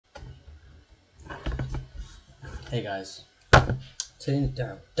Hey guys, today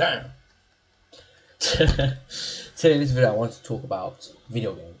today in this video I want to talk about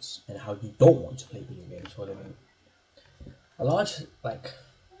video games and how you don't want to play video games for a living. A large,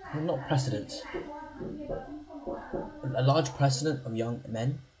 not precedent, a large precedent of young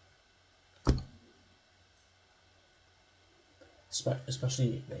men,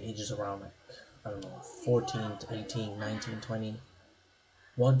 especially the ages around I don't know, 14 to 18, 19, 20,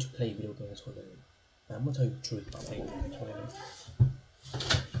 want to play video games for a living. And I'm gonna tell you the truth about playing video games for a living.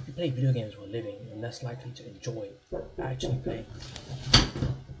 If you play video games for a living, you're less likely to enjoy actually playing.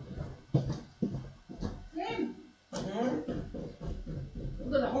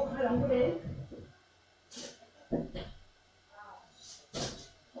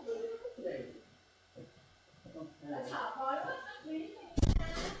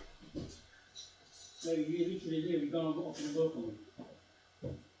 So you literally do, you go and off in the book on.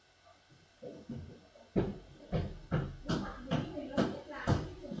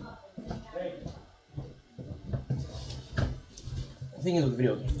 The thing is with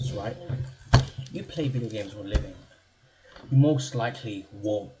video games, right? You play video games for a living, you most likely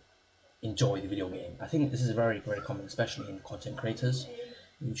won't enjoy the video game. I think this is very, very common, especially in content creators,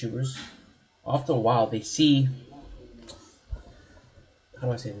 YouTubers. After a while, they see, how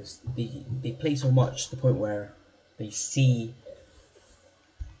do I say this? They play so much to the point where they see,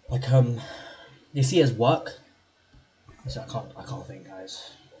 they see as work. So I can't think,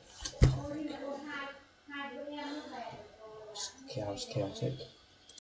 guys. I can't think. Just chaotic.